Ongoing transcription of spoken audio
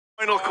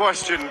Final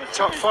question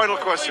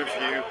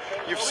for you.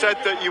 You've said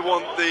that you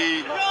want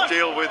the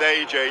deal with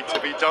AJ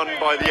to be done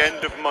by the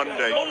end of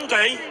Monday.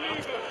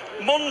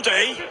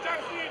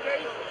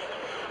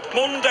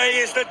 Monday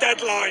is the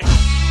deadline.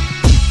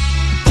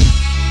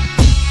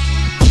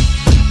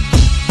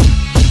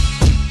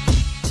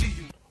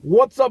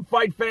 What's up,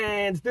 fight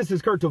fans? This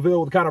is Kurt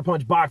DeVille with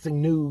Counterpunch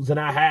Boxing News, and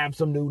I have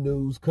some new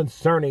news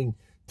concerning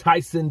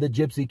Tyson the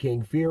Gypsy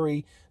King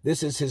Fury.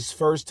 This is his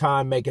first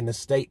time making a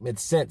statement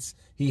since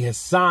he has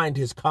signed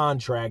his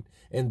contract,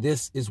 and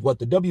this is what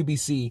the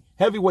WBC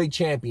heavyweight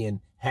champion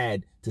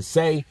had to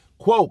say.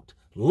 Quote,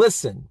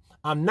 "Listen,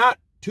 I'm not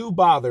too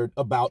bothered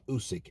about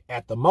Usyk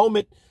at the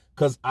moment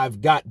because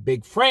I've got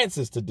Big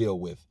Francis to deal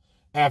with.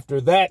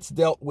 After that's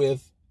dealt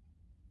with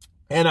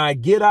and I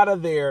get out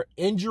of there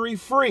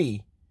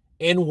injury-free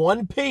in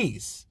one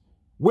piece,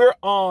 we're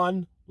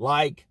on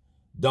like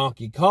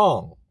Donkey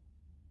Kong.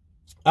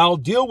 I'll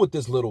deal with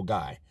this little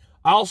guy.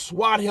 I'll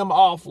swat him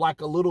off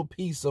like a little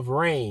piece of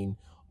rain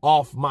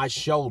off my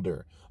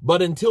shoulder.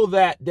 But until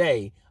that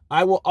day,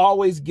 I will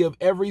always give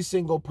every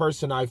single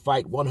person I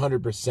fight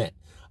 100%.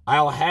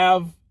 I'll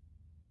have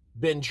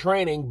been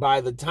training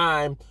by the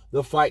time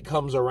the fight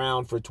comes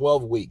around for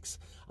 12 weeks.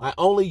 I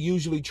only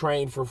usually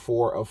train for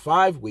 4 or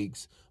 5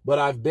 weeks, but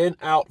I've been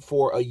out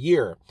for a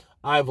year.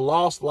 I've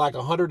lost like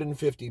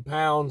 150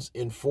 pounds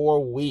in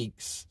 4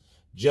 weeks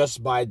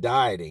just by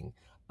dieting.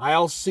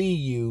 I'll see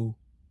you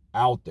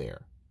out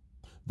there."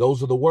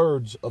 Those are the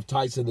words of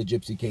Tyson the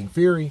Gypsy King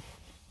Fury.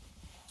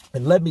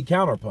 And let me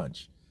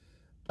counterpunch.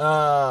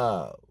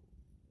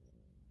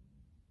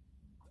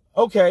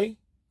 Okay,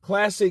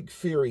 classic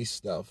Fury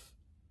stuff.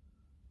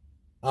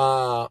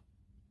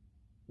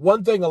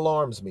 One thing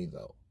alarms me,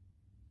 though.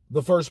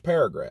 The first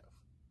paragraph.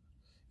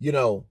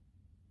 If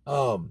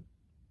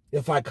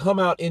I come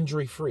out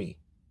injury-free,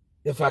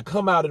 if I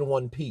come out in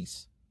one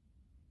piece,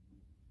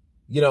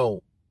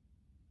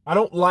 I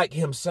don't like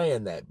him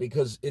saying that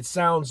because it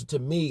sounds to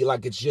me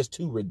like it's just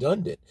too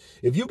redundant.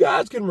 If you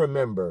guys can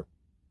remember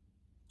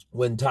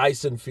when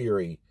Tyson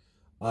Fury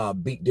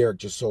beat Derek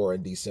Chisora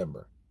in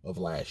December of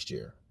last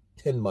year,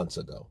 10 months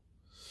ago,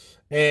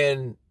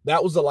 and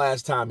that was the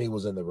last time he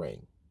was in the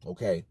ring,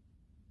 okay?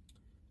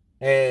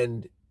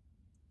 And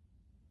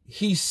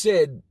he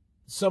said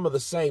some of the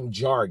same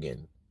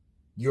jargon.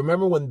 You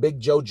remember when Big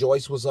Joe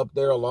Joyce was up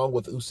there along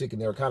with Usyk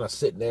and they were kind of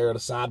sitting there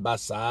side by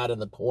side in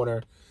the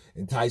corner,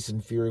 and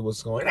Tyson Fury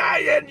was going,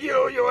 "I end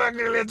you, you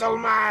ugly little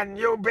man,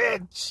 you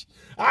bitch.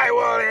 I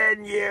will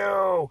end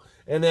you."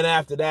 And then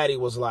after that, he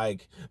was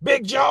like,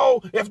 "Big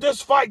Joe, if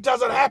this fight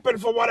doesn't happen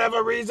for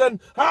whatever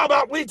reason, how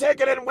about we take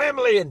it in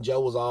Wembley?" And Joe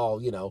was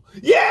all,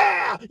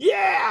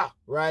 yeah,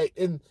 right?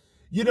 And,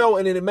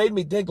 and it made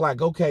me think like,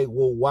 okay,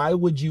 well, why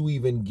would you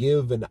even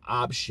give an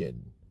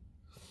option?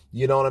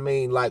 You know what I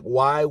mean? Like,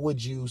 why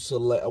would you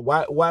select?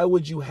 Why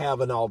would you have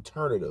an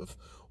alternative?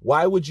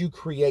 Why would you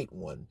create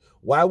one?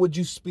 Why would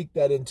you speak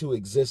that into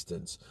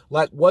existence?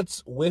 Like,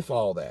 what's with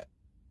all that?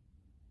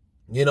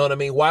 You know what I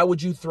mean? Why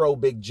would you throw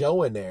Big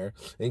Joe in there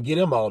and get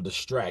him all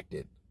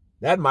distracted?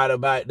 That might have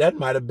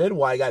been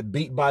why he got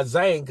beat by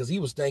Zane, because he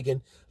was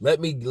thinking,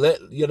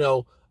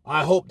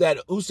 I hope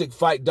that Usyk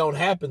fight don't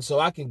happen so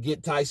I can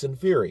get Tyson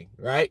Fury,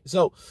 right?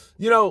 So,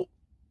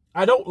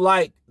 I don't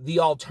like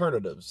the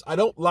alternatives. I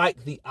don't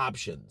like the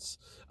options.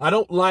 I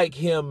don't like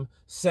him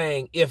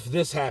saying if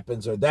this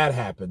happens or that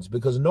happens,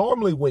 because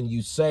normally when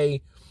you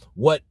say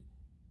what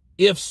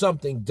if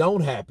something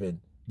don't happen,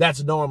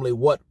 that's normally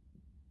what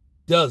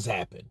does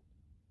happen.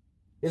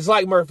 It's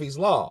like Murphy's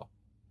Law.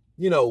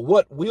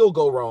 What will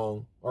go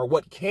wrong or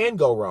what can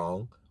go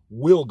wrong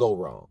will go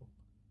wrong.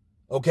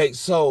 Okay,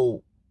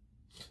 so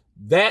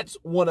that's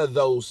one of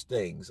those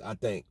things, I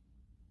think.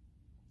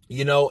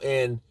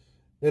 And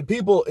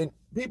people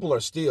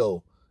are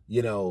still,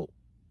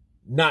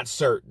 not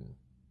certain.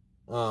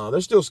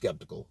 They're still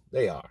skeptical.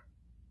 They are.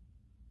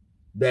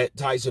 That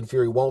Tyson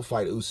Fury won't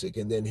fight Usyk.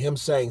 And then him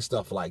saying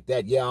stuff like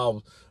that, yeah,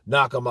 I'll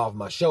knock him off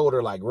my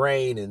shoulder like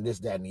rain and this,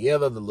 that, and the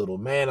other. The little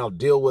man, I'll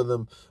deal with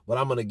him. But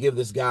I'm going to give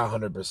this guy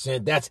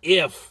 100%. That's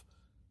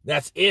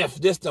if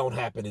this don't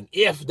happen and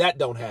if that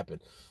don't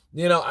happen.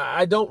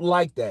 I don't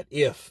like that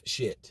if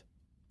shit.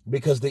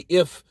 Because the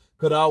if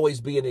could always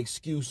be an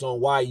excuse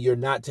on why you're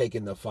not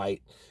taking the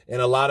fight.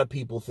 And a lot of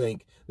people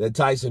think that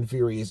Tyson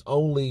Fury is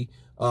only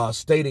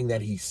stating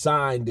that he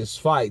signed this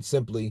fight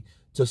simply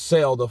to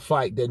sell the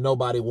fight that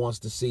nobody wants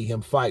to see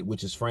him fight,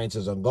 which is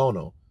Francis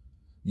Ngannou.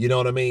 You know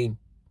what I mean?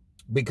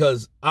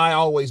 Because I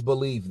always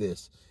believe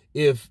this.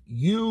 If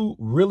you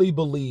really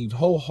believed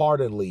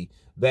wholeheartedly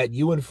that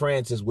you and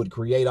Francis would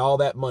create all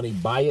that money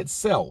by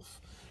itself,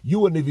 you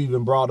wouldn't have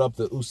even brought up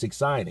the Usyk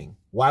signing.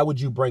 Why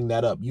would you bring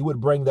that up? You would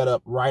bring that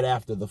up right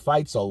after the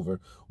fight's over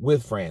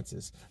with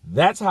Francis.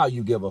 That's how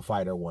you give a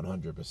fighter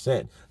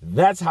 100%.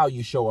 That's how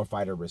you show a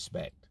fighter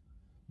respect.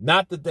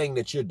 Not the thing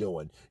that you're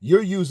doing.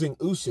 You're using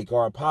Usyk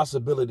or a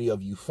possibility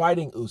of you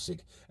fighting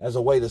Usyk as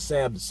a way to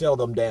sell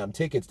them damn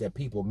tickets that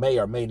people may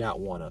or may not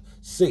want to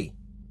see.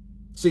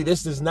 See,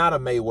 this is not a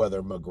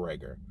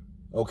Mayweather-McGregor.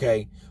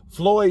 Okay,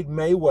 Floyd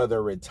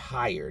Mayweather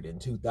retired in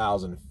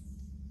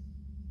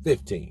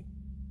 2015.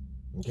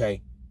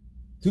 Okay,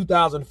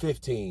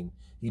 2015,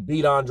 he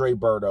beat Andre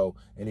Berto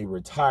and he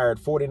retired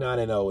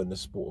 49-0 in the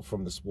sport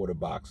from the sport of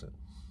boxing.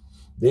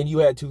 Then you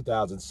had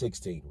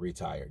 2016,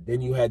 retired.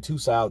 Then you had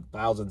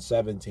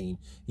 2017,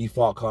 he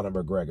fought Conor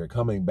McGregor,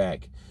 coming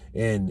back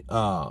and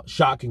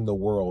shocking the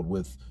world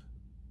with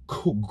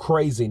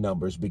crazy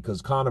numbers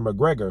because Conor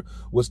McGregor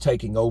was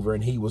taking over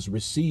and he was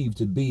received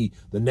to be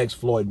the next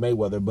Floyd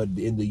Mayweather, but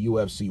in the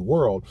UFC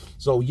world.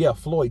 So yeah,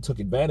 Floyd took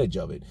advantage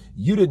of it.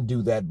 You didn't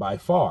do that by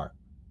far.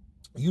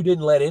 You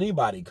didn't let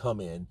anybody come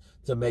in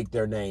to make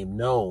their name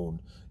known,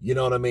 you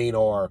know what I mean,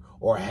 or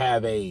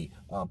have a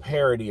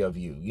parody of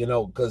you, you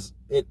know, because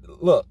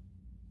look,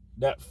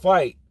 that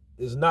fight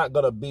is not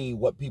going to be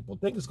what people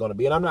think it's going to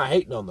be, and I'm not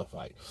hating on the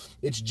fight.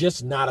 It's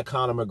just not a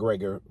Conor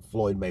McGregor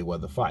Floyd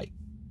Mayweather fight.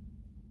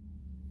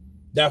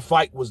 That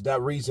fight was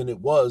that reason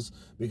it was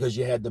because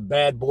you had the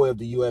bad boy of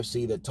the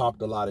UFC that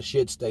talked a lot of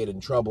shit, stayed in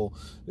trouble,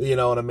 you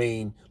know what I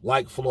mean,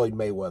 like Floyd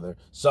Mayweather.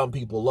 Some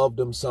people loved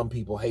him, some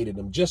people hated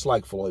him, just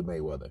like Floyd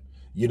Mayweather.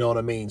 You know what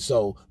I mean?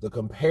 So the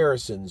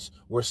comparisons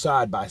were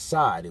side by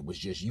side. It was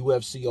just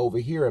UFC over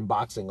here and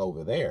boxing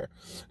over there.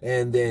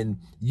 And then,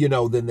 you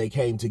know, then they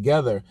came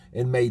together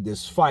and made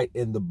this fight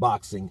in the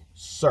boxing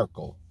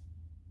circle.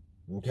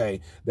 Okay,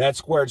 that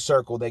squared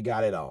circle, they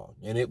got it on,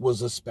 and it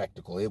was a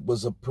spectacle. It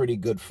was a pretty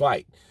good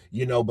fight,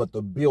 you know, but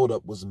the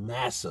buildup was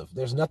massive.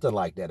 There's nothing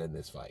like that in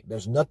this fight.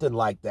 There's nothing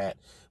like that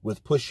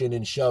with pushing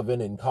and shoving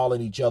and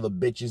calling each other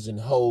bitches and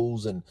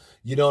hoes, and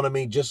you know what I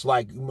mean? Just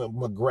like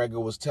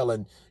McGregor was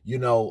telling, you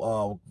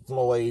know,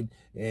 Floyd,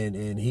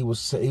 and he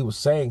was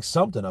saying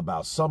something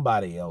about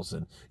somebody else,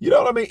 and you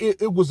know what I mean?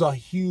 It was a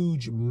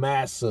huge,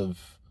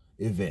 massive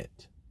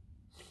event.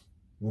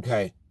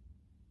 Okay.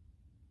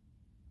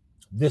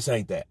 This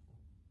ain't that.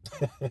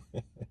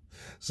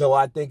 So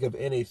I think if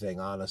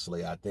anything,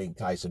 honestly, I think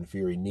Tyson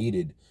Fury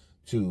needed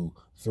to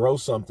throw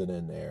something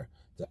in there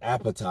to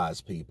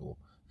appetize people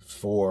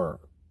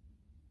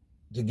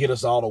to get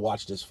us all to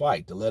watch this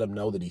fight, to let them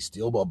know that he's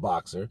still a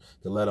boxer,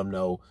 to let them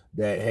know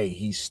that, hey,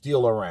 he's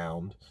still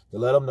around, to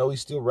let them know he's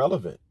still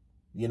relevant,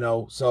 you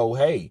know? So,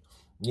 hey,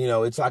 you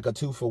know, it's like a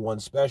 2-for-1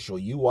 special.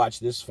 You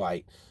watch this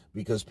fight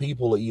because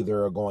people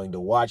either are going to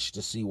watch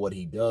to see what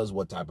he does,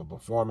 what type of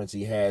performance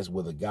he has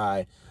with a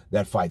guy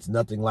that fights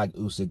nothing like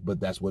Usyk,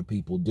 but that's what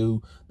people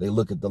do. They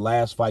look at the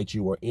last fight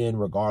you were in,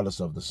 regardless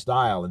of the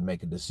style, and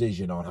make a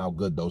decision on how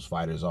good those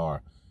fighters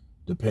are,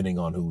 depending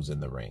on who's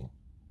in the ring.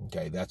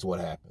 Okay, that's what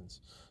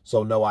happens.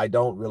 So, no, I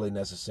don't really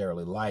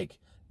necessarily like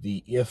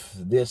the if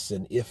this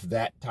and if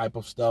that type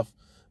of stuff,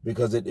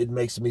 because it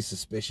makes me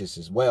suspicious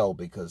as well,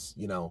 because,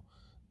 you know,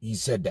 he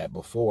said that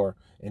before,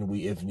 and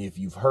if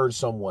you've heard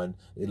someone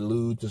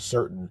allude to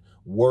certain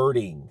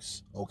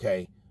wordings,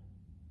 okay,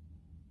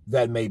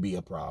 that may be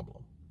a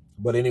problem.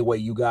 But anyway,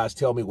 you guys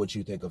tell me what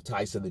you think of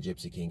Tyson the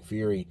Gypsy King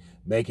Fury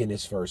making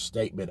his first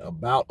statement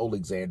about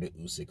Oleksandr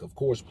Usyk. Of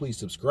course, please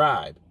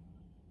subscribe,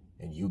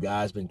 and you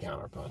guys been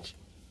Counterpunch.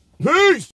 Peace!